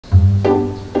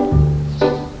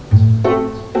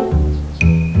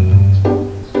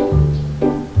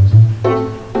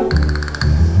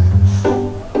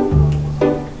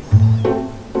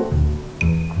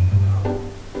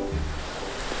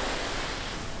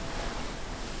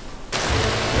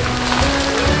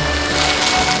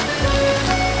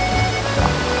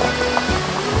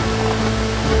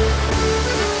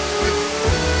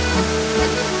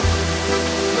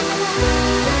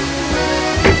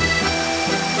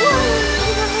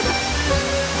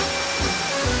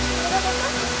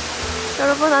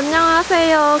여러분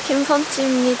안녕하세요.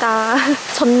 김선치입니다.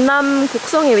 전남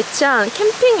곡성에 위치한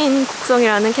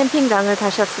캠핑인곡성이라는 캠핑장을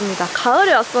다시 왔습니다.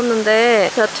 가을에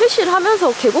왔었는데 제가 퇴실을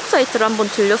하면서 계곡 사이트를 한번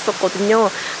들렸었거든요.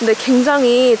 근데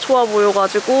굉장히 좋아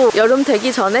보여가지고 여름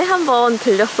되기 전에 한번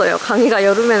들렸어요. 강희가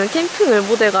여름에는 캠핑을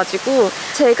못 해가지고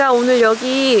제가 오늘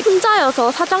여기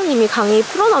혼자여서 사장님이 강희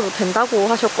풀어놔도 된다고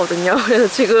하셨거든요. 그래서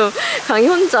지금 강희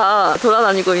혼자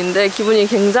돌아다니고 있는데 기분이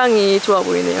굉장히 좋아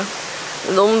보이네요.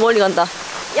 너무 멀리 간다.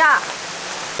 야!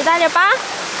 기다려봐.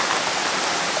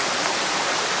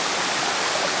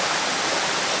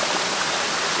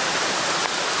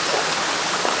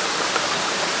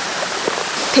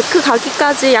 데크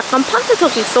가기까지 약간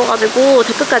파쇄석이 있어가지고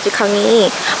데크까지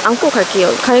강희 안고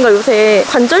갈게요. 강희가 요새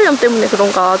관절염 때문에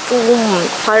그런가 좀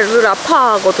발을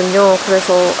아파하거든요.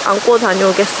 그래서 안고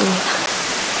다녀오겠습니다.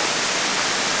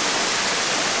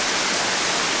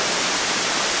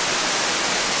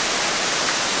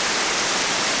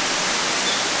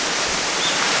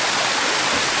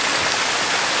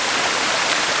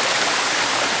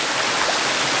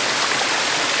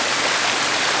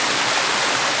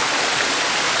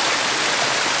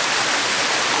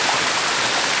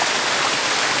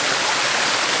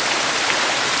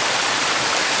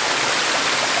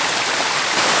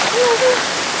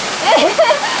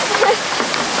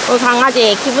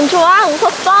 강아지 기분 좋아?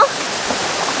 웃었어?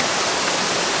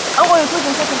 아이고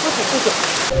조심.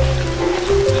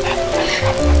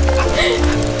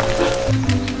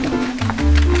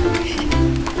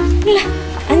 일로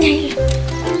앉아 일로.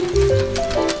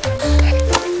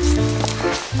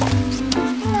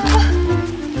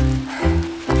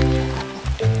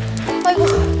 아이고.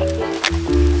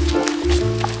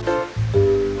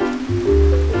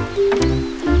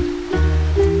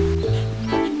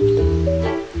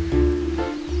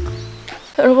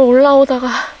 여러분 올라오다가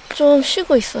좀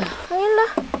쉬고 있어요. 강일라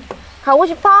가고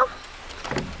싶어?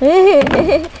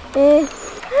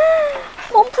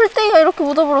 몸풀떼기가 이렇게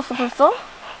묻어버렸어 벌써?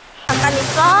 잠깐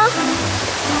있어.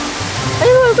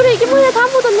 아이고 얼굴에 이게 뭐야, 다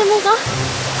묻었네 뭐가.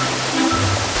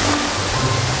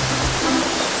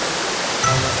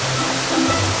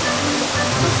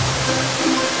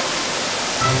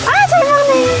 아 잘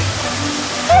먹네.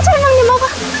 아 잘 먹네. 먹어.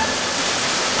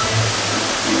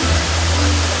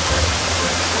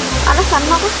 알았어, 안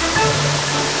먹어?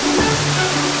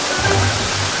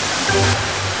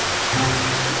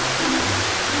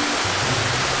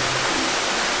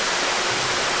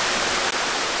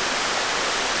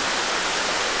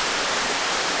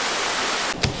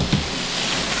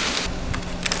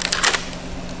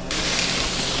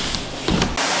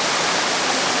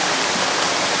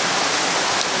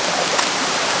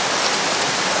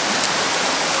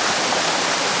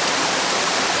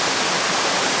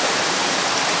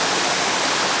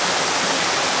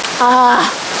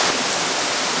 아.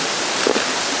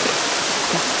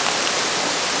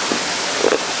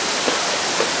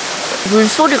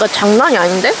 물소리가 장난이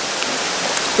아닌데?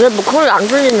 왜 뭐 그걸 안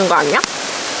들리는 거 아니야?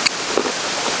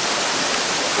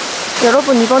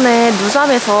 여러분 이번에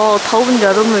누잠에서 더운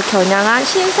여름을 겨냥한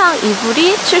신상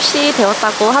이불이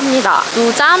출시되었다고 합니다.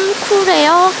 누잠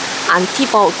쿨에어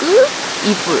안티버그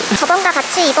이불. 저번과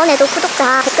같이 이번에도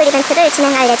구독자 댓글 이벤트를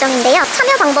진행할 예정인데요.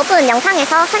 참여 방법은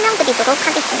영상에서 설명드리도록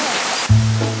하겠습니다.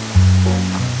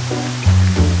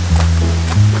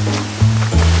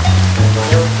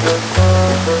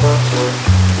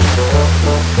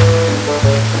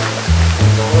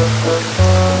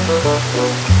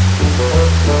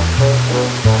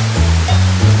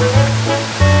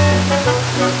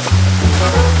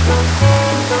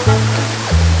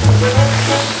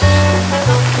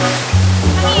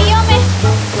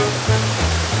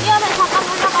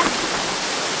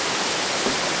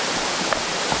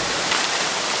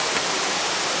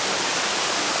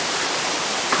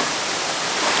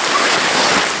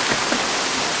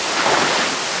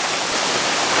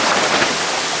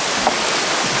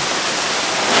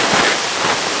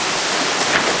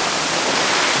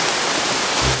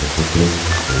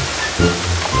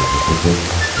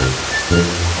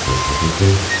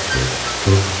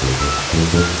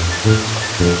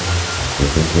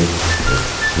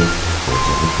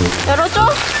 열어줘?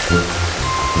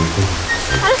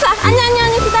 알았어.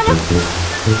 아니 기다려.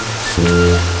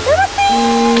 열었대.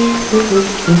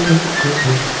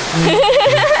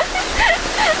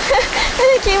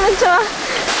 기분 좋아.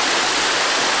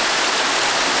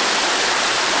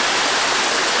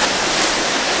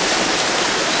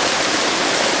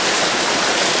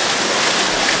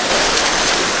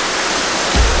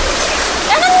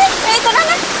 열었네. 왜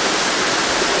돌아나?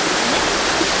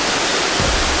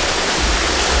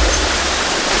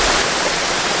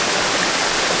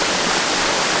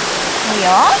 뭐야?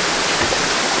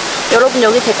 여러분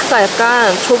여기 데크가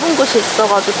약간 좁은 곳이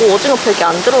있어가지고 오징어 벽이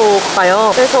안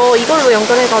들어가요. 그래서 이걸로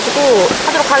연결해가지고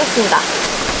하도록 하겠습니다.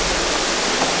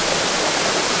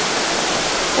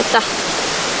 됐다.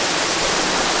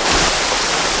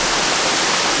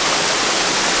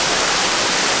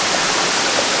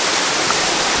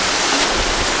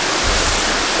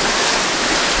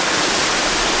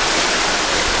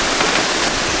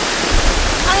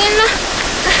 망했나?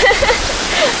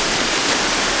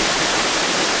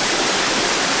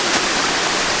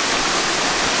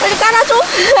 빨리 깔아줘.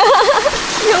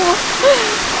 귀여워.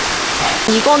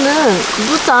 이거는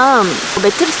무잠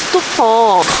매트리스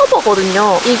토퍼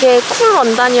커버거든요. 이게 쿨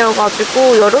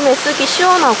원단이어가지고 여름에 쓰기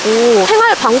시원하고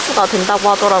생활 방수가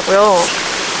된다고 하더라고요.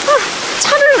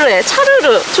 차르르해,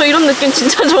 차르르. 저 이런 느낌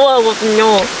진짜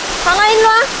좋아하거든요. 강아 일로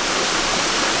와.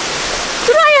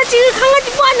 들어와야지.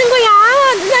 강아지 뭐 하는 거야?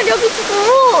 누나 여기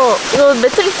두고. 이거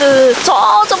매트리스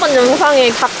저번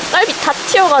영상에 닭갈비 다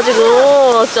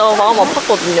튀어가지고 진짜 마음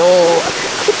아팠거든요.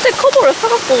 그때 커버를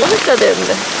사갖고 했어야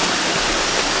되는데.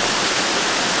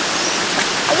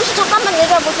 아저씨 잠깐만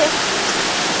내려와 보세요.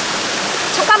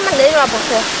 잠깐만 내려와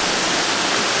보세요.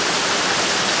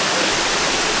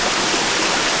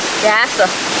 됐어.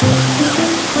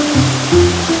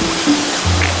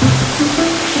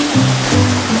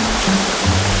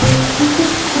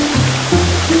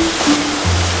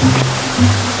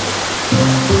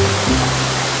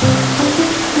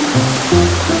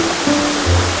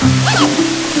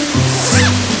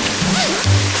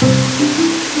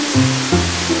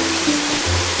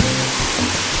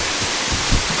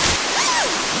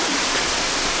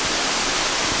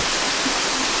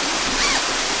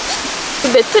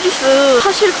 매트리스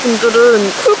사실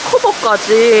분들은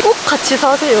쿨커버까지 꼭 같이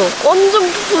사세요. 완전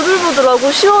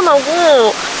부들부들하고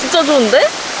시원하고 진짜 좋은데?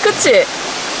 그치?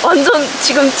 완전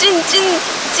지금 찐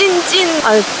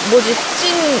뭐지?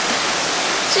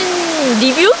 찐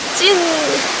리뷰? 찐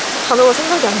단어가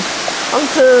생각이 안 나.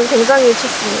 아무튼 굉장히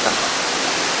좋습니다.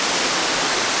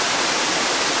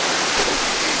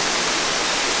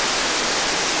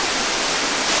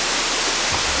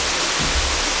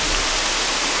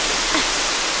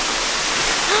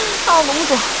 아 너무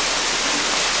좋아.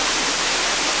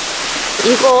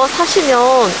 이거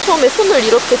사시면 처음에 손을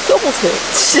이렇게 껴보세요.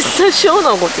 진짜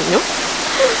시원하거든요.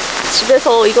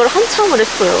 집에서 이걸 한참을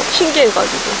했어요.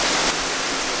 신기해가지고.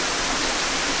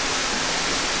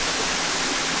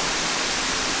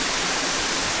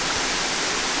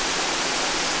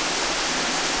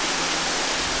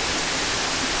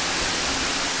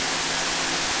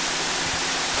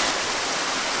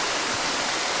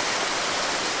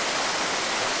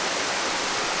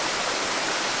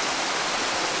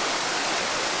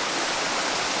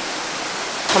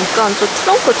 잠깐 저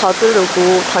트렁크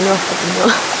닫으려고 다녀왔거든요.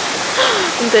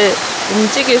 근데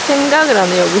움직일 생각을 안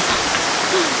해요, 여기서.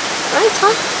 아이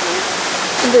참.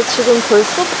 근데 지금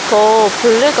벌써부터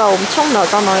벌레가 엄청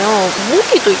나잖아요.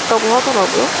 모기도 있다고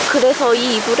하더라고요. 그래서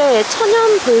이 이불에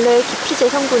천연 벌레 기피제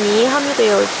성분이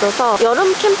함유되어 있어서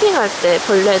여름 캠핑할 때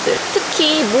벌레들,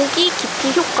 특히 모기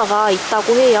기피 효과가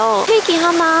있다고 해요. 택이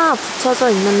하나 붙여져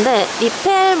있는데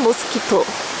리펠 모스키토.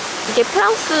 이게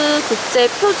프랑스 국제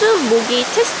표준 모기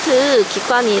테스트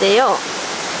기관이래요.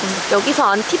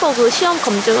 여기서 안티버그 시험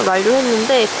검증을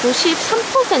완료했는데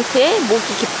 93%의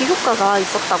모기 기피 효과가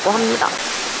있었다고 합니다.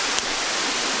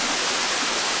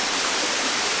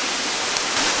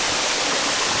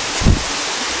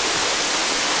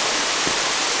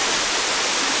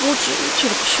 뭐지?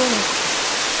 이렇게 시원해.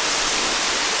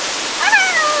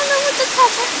 너무 좋다.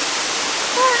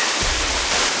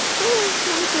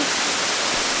 너무 좋아.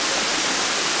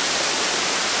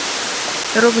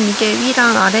 여러분 이게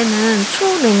위랑 아래는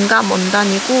초냉감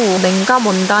원단이고 냉감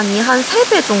원단이 한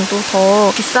 3배 정도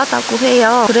더 비싸다고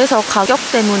해요. 그래서 가격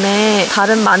때문에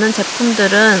다른 많은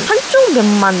제품들은 한쪽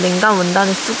면만 냉감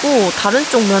원단을 쓰고 다른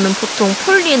쪽 면은 보통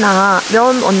폴리나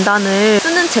면 원단을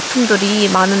쓰는 제품들이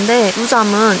많은데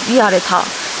무잠은 위아래 다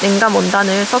냉감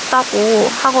원단을 썼다고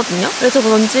하거든요. 그래서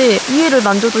그런지 위에를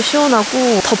만져도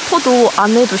시원하고 덮어도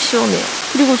안에도 시원해요.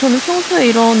 그리고 저는 평소에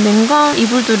이런 냉감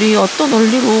이불들이 어떤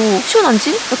원리로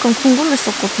시원한지 약간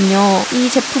궁금했었거든요. 이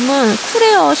제품은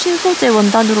쿨에어 신소재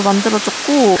원단으로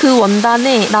만들어졌고 그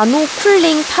원단에 나노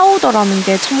쿨링 파우더라는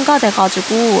게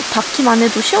첨가돼가지고 닿기만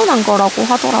해도 시원한 거라고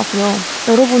하더라고요.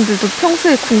 여러분들도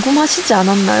평소에 궁금하시지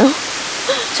않았나요?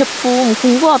 제품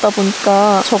공부하다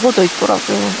보니까 적어져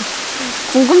있더라고요.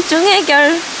 궁금증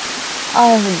해결.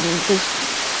 아유,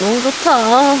 너무 좋다.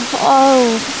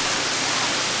 아유.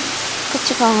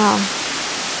 그치, 강아.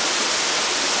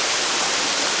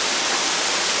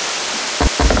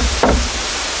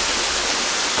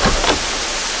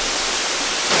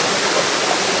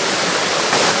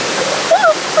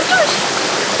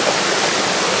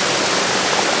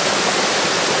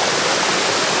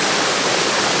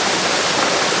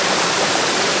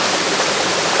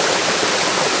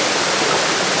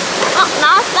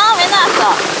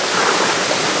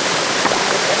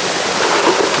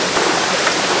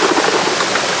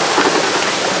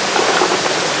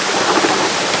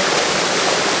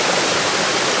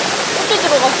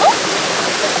 들어갔어?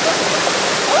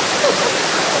 어?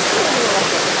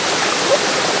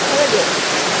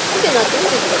 근데 나 또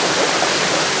혼자 들어갔어?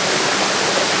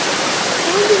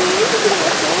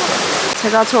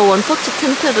 제가 저 원터치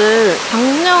텐트를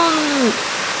작년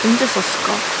언제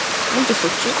썼을까? 언제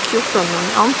썼지? 기억도 안 나네.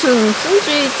 아무튼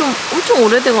쓴지 좀 엄청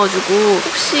오래돼가지고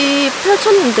혹시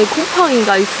펼쳤는데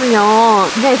곰팡이가 있으면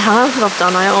굉장히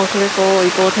당황스럽잖아요. 그래서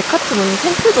이거 데카트는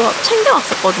텐트도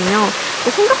챙겨왔었거든요.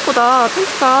 근데 생각보다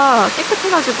텐트가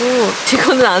깨끗해가지고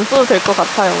이거는 안 써도 될 것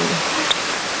같아요, 오늘.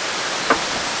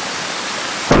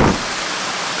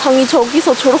 강이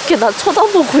저기서 저렇게 나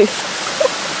쳐다보고 있었어.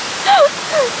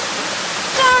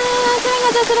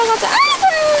 자, 들어가자. 아이고.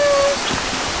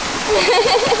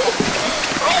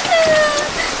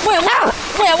 뭐야,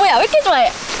 왜 이렇게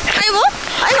좋아해? 아이고.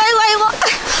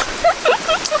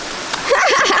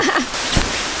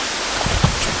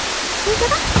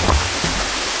 얘들아.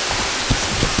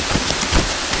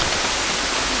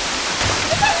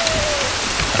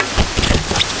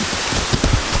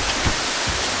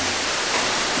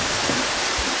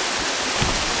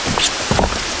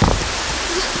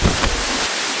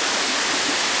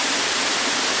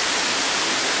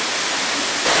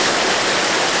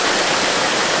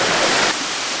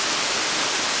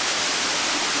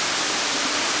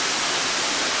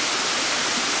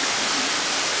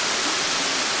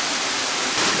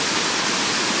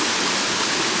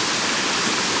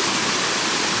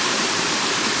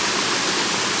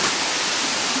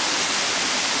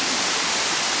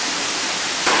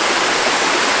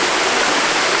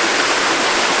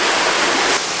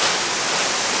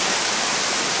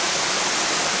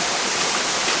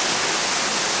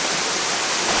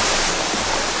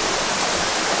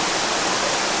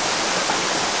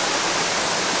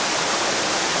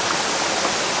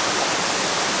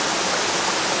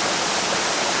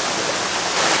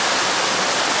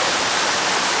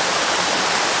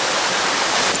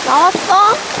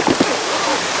 나왔어?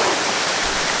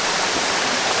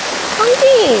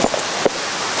 강지!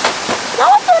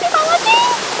 나왔어, 우리 강아지!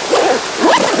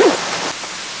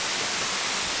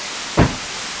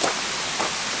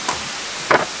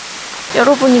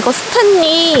 여러분, 이거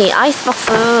스탠리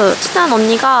아이스박스 친한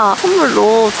언니가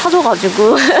선물로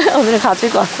사줘가지고 오늘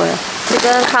가지고 왔어요.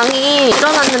 지금 강이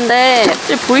일어났는데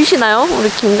보이시나요? 우리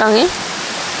김강이?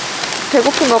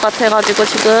 배고픈 것 같아가지고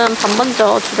지금 밥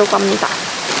먼저 주려고 합니다.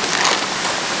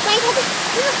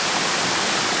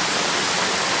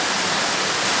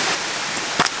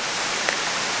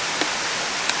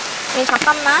 네,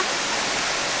 잠깐만.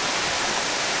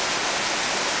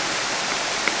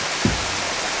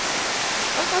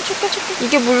 춥게.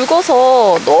 이게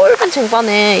묽어서 넓은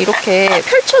쟁반에 이렇게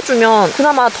펼쳐주면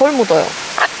그나마 덜 묻어요.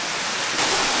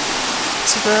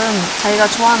 지금 자기가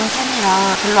좋아하는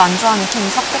캠이랑 별로 안 좋아하는 캠이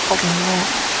섞였거든요.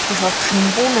 그래서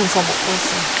간 보면서 먹고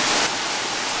있어요.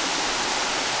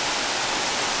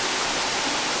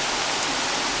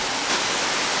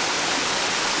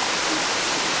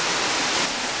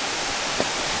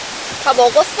 다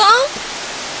먹었어?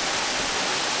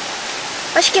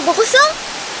 맛있게 먹었어?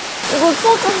 이거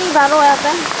소금이 날아야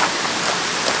돼.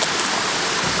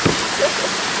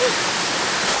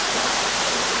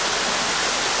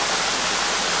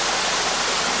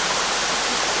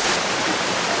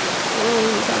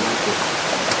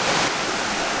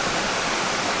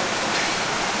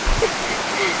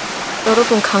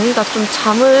 여러분, 강이가 좀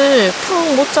잠을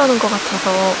푹 못 자는 것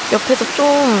같아서 옆에서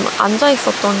좀 앉아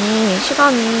있었더니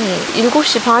시간이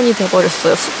 7시 반이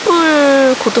돼버렸어요.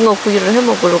 숯불 고등어 구이를 해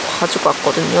먹으려고 가지고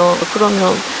왔거든요.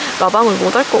 그러면 라방을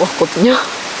못 할 것 같거든요.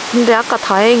 근데 아까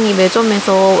다행히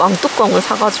매점에서 왕뚜껑을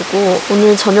사가지고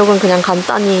오늘 저녁은 그냥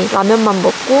간단히 라면만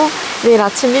먹고 내일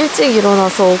아침 일찍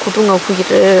일어나서 고등어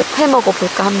구이를 해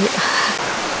먹어볼까 합니다.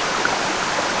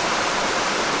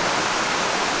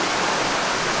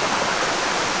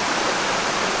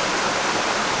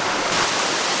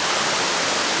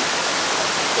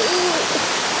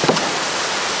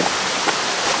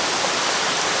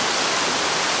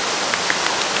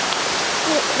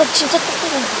 나 진짜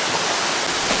뜨거워.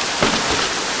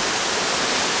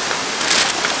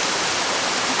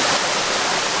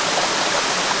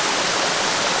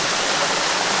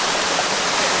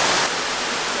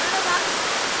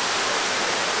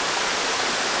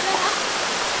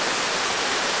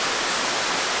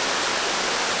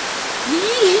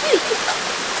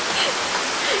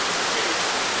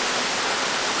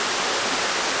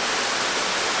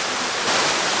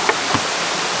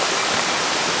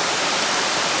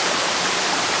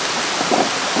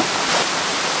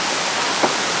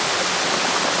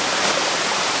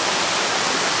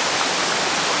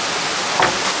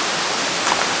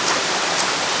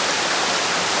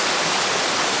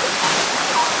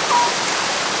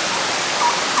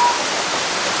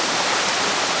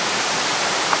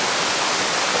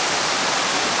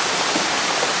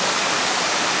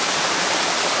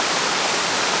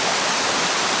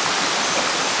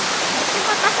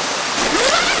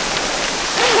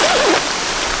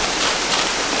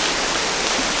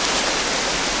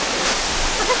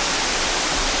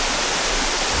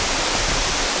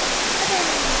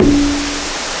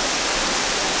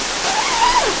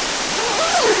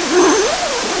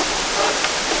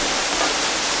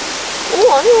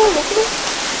 먹고.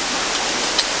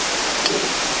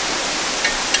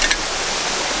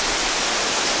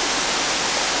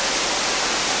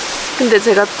 근데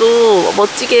제가 또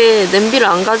멋지게 냄비를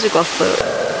안 가지고 왔어요.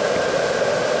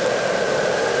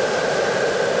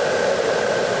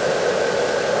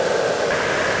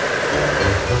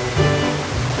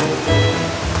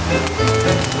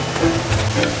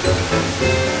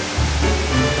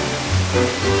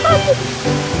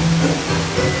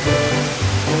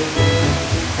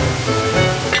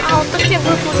 아, 어떡해,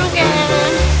 물 부족해.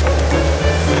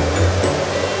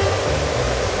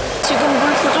 지금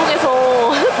물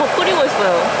부족해서 더 끓이고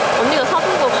있어요. 언니가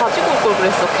사준 거 가지고 올 걸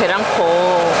그랬어,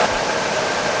 계량컵.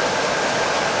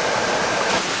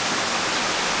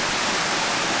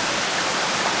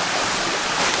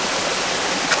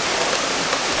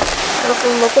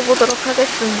 여러분, 먹어보도록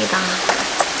하겠습니다.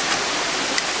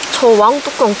 저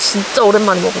왕뚜껑 진짜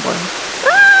오랜만에 먹어봐요.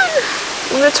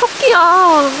 오늘 첫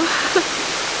끼야.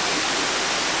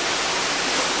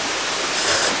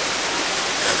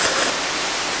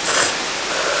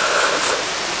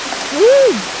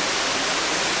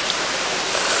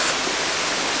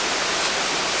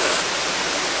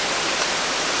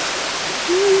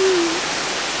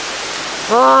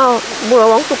 와, 뭐야,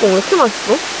 왕뚜껑 왜 이렇게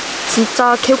맛있어?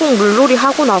 진짜 계곡물놀이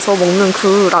하고 나서 먹는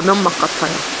그 라면 맛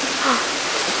같아요.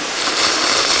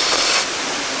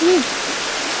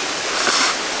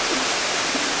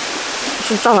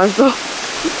 진짜 맛있어.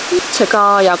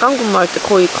 제가 야간 근무할 때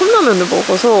거의 컵라면을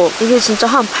먹어서 이게 진짜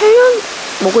한 8년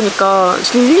먹으니까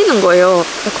질리는 거예요.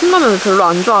 컵라면을 별로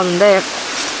안 좋아하는데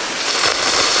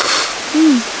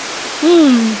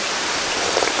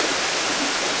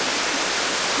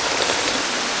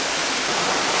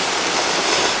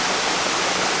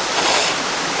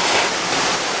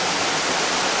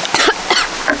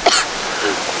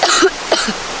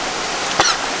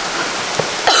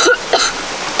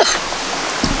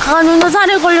아, 누나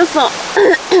살에 걸렸어.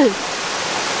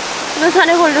 나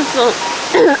살에 걸렸어.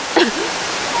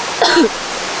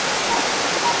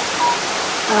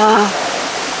 아.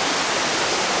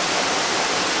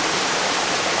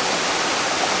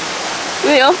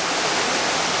 왜요?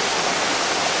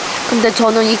 근데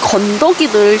저는 이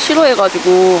건더기들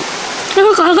싫어해가지고.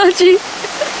 강아지.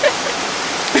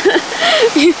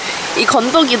 이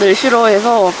건더기들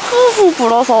싫어해서 후후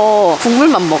불어서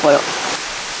국물만 먹어요.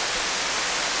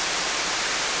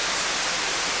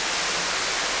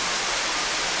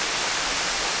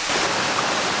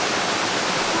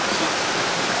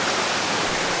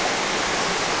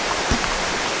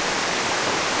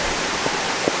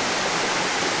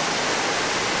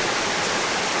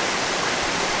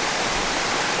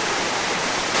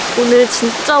 오늘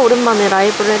진짜 오랜만에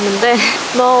라이브를 했는데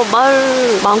너 말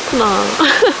많구나.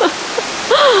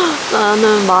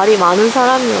 나는 말이 많은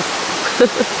사람이었어.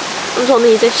 그럼 저는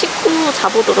이제 씻고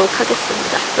자보도록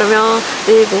하겠습니다. 그러면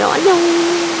내일 봬요. 안녕.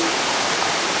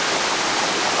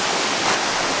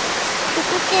 또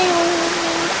볼게요.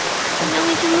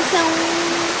 안녕히 주무세요.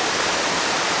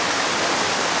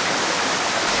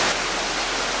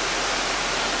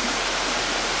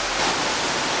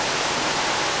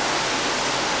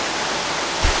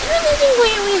 편해진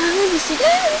거예요, 우리 강아지씨가.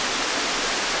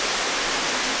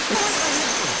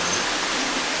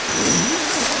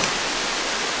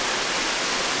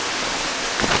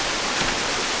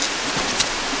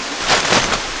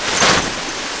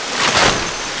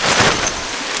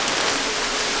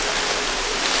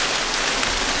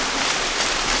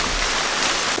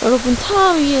 여러분,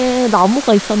 차 위에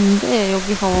나무가 있었는데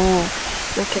여기서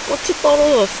이렇게 꽃이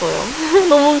떨어졌어요.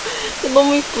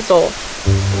 너무 이쁘죠?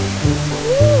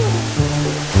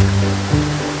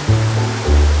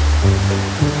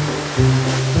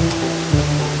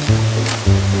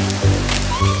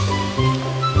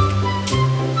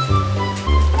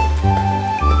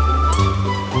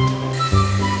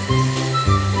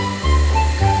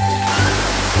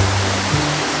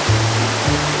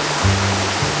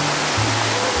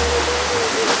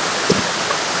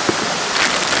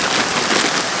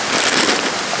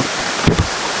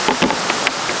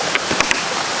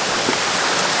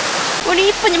 우리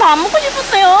이쁜이 밥 먹고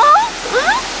싶었어요? 응?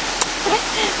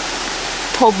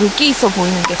 더 물기 있어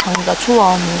보이는 게 자기가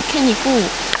좋아하는 캔이고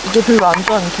이게 별로 안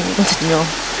좋아하는 캔이거든요.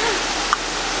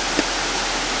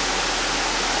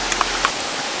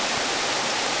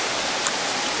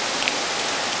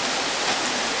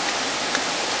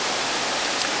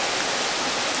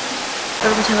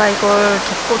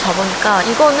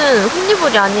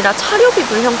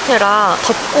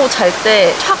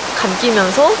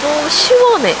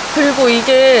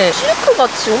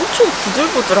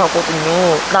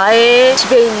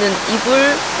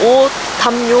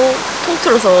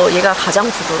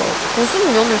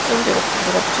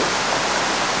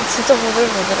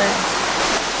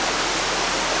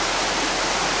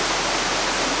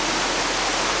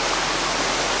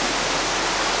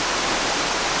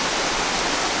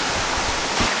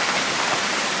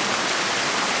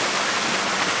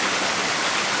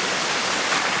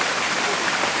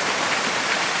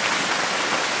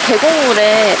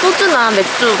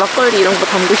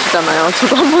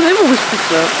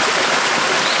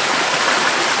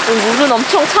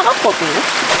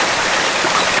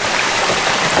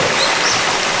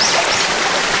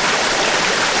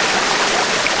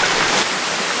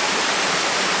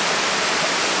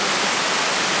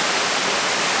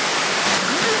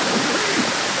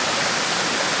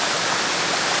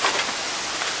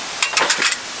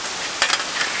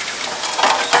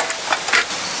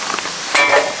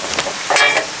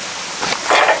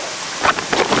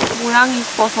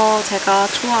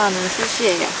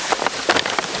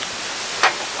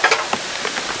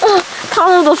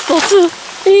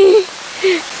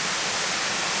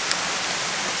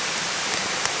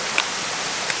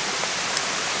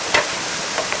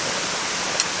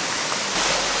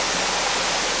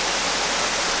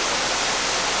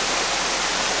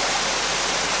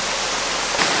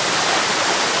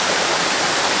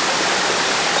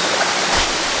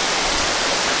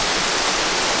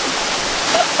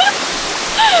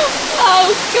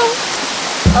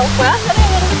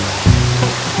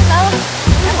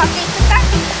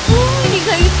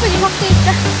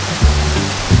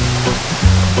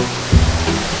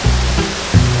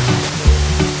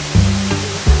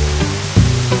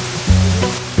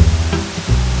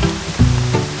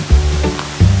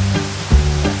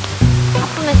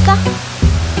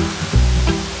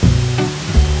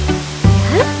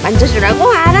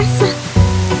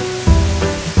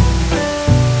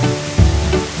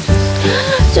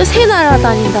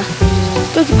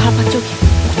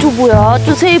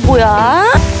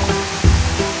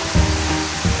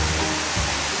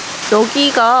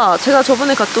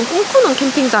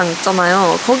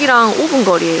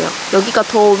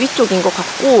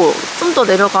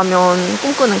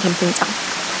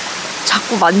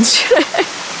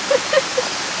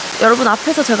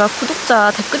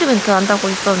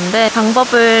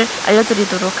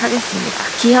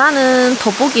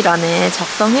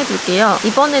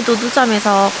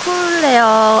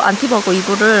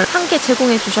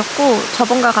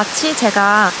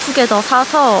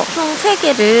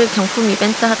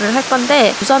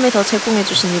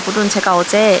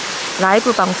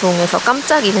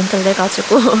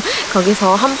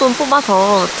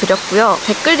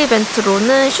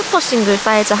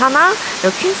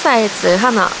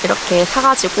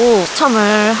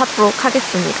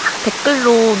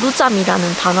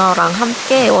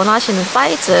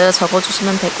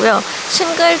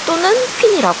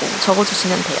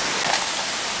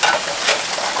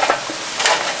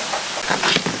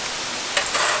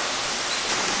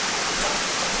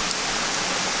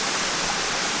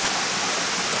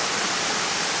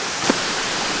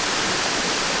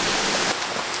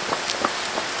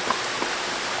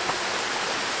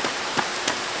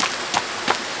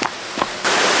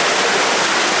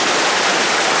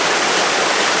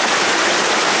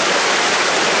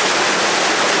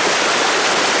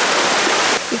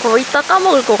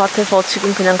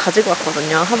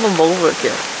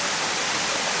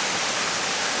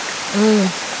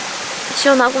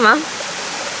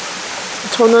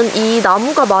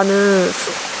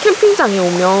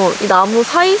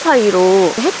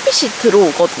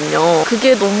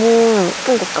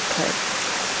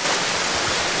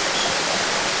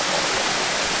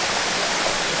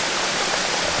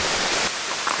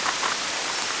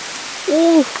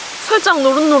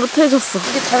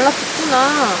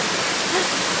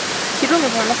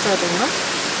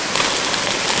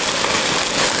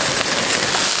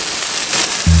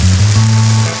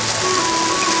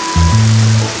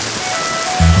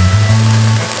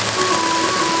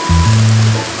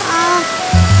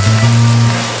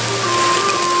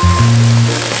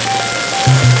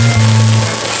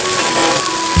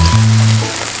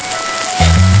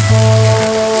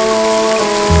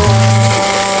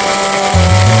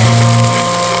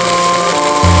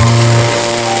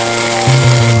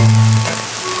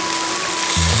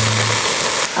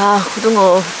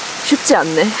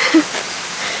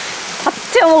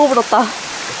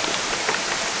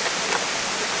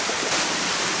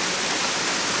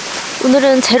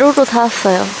 오늘은 제로로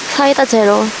사왔어요. 사이다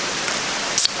제로.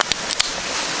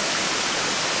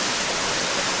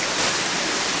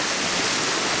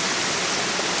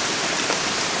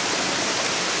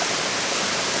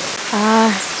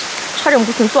 아, 촬영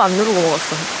버튼 또 안 누르고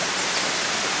먹었어.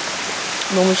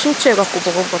 너무 심취해갖고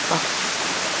먹어봤다.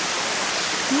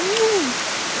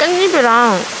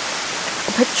 깻잎이랑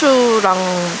배추랑,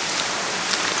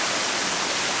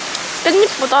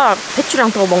 깻잎보다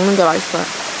배추랑 더 먹는 게 맛있어요.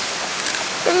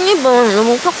 깻잎은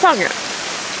너무 퍽퍽해.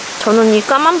 저는 이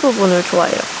까만 부분을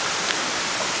좋아해요.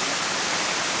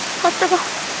 아, 뜨거.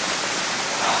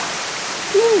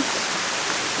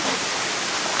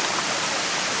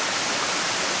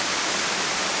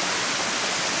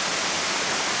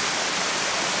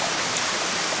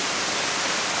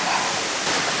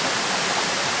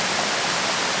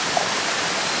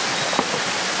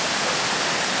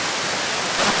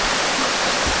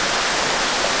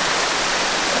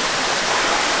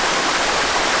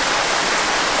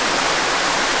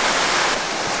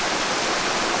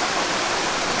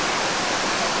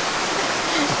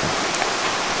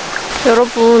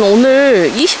 여러분,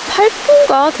 오늘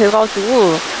 28도가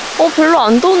돼가지고 별로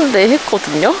안 더운데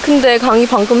했거든요? 근데 강이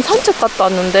방금 산책 갔다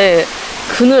왔는데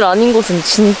그늘 아닌 곳은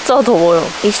진짜 더워요.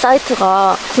 이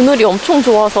사이트가 그늘이 엄청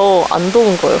좋아서 안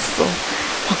더운 거였어.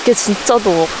 밖에 진짜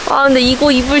더워. 아, 근데 이거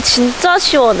이불 진짜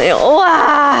시원해요.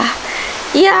 우와!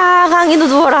 이야, 강이도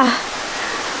누워라.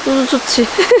 너무 좋지?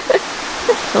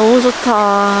 너무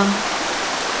좋다.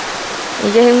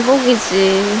 이게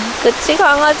행복이지. 그치,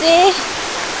 강아지?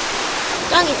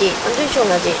 짱이지? 완전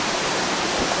시원하지?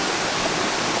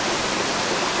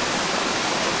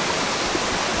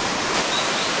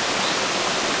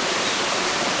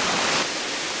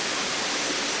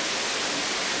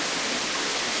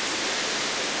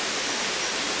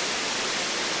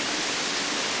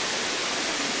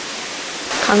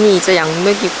 강이 이제 약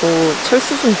먹이고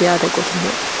철수 준비해야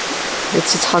되거든요. 근데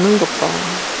지 자는 것 봐.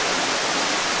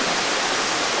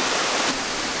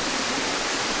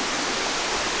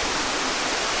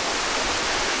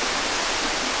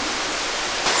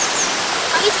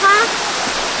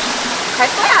 갈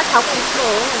거야. 자고 있어.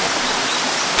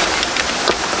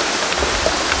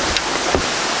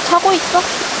 자고 있어.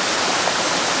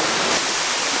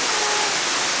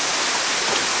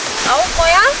 나올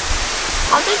거야?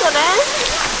 어디 그래?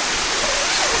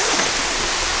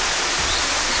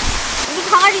 우리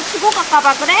강아지 주고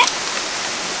갈까봐 그래?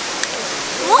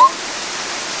 어?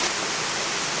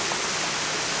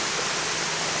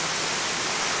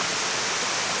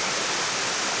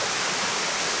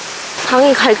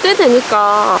 강이 갈 때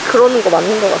되니까 그러는 거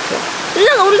맞는 것 같아요.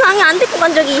 누나가 우리 강이 안 데리고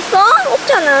간 적이 있어?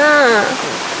 없잖아.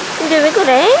 근데 왜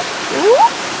그래? 응?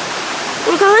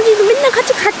 우리 강아지도 맨날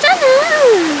같이 갔잖아.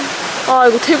 아,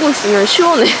 이거 대고 있으면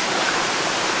시원해.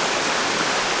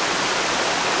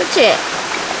 그치?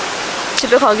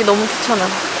 집에 가기 너무 귀찮아.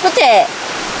 그치?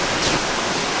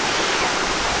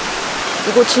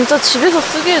 이거 진짜 집에서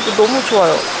쓰기에도 너무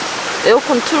좋아요.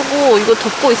 에어컨 틀고 이거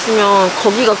덮고 있으면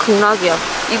거기가 극락이야.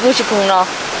 이곳이 극락.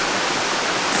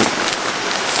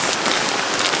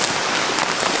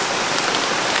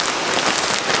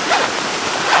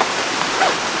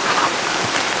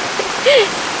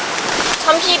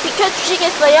 잠시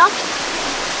비켜주시겠어요?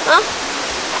 어?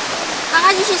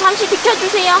 강아지씨 잠시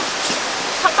비켜주세요.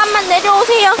 잠깐만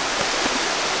내려오세요.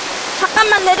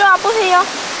 잠깐만 내려와 보세요.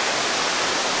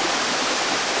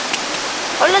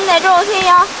 얼른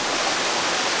내려오세요.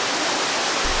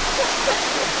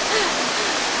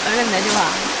 얼른 내려와.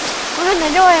 얼른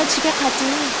내려와야 집에 가지.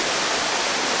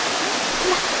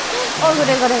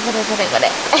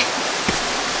 그래.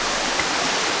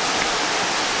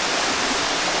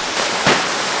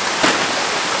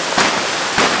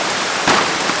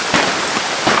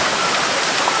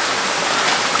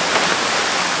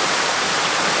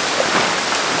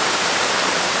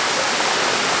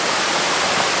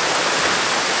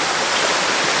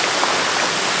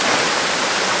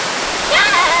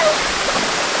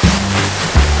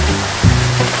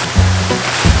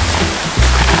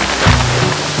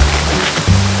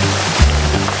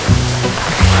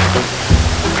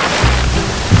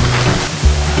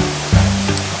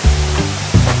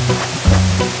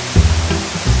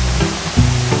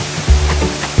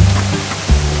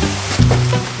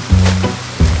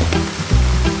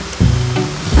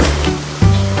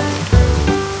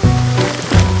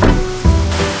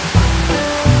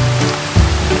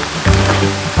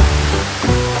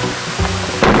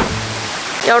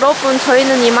 여러분,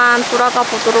 저희는 이만 돌아가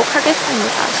보도록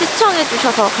하겠습니다.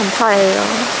 시청해주셔서 감사해요.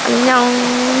 안녕.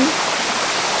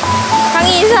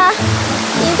 강이 인사.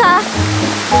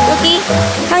 여기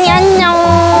강이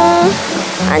안녕.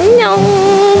 안녕.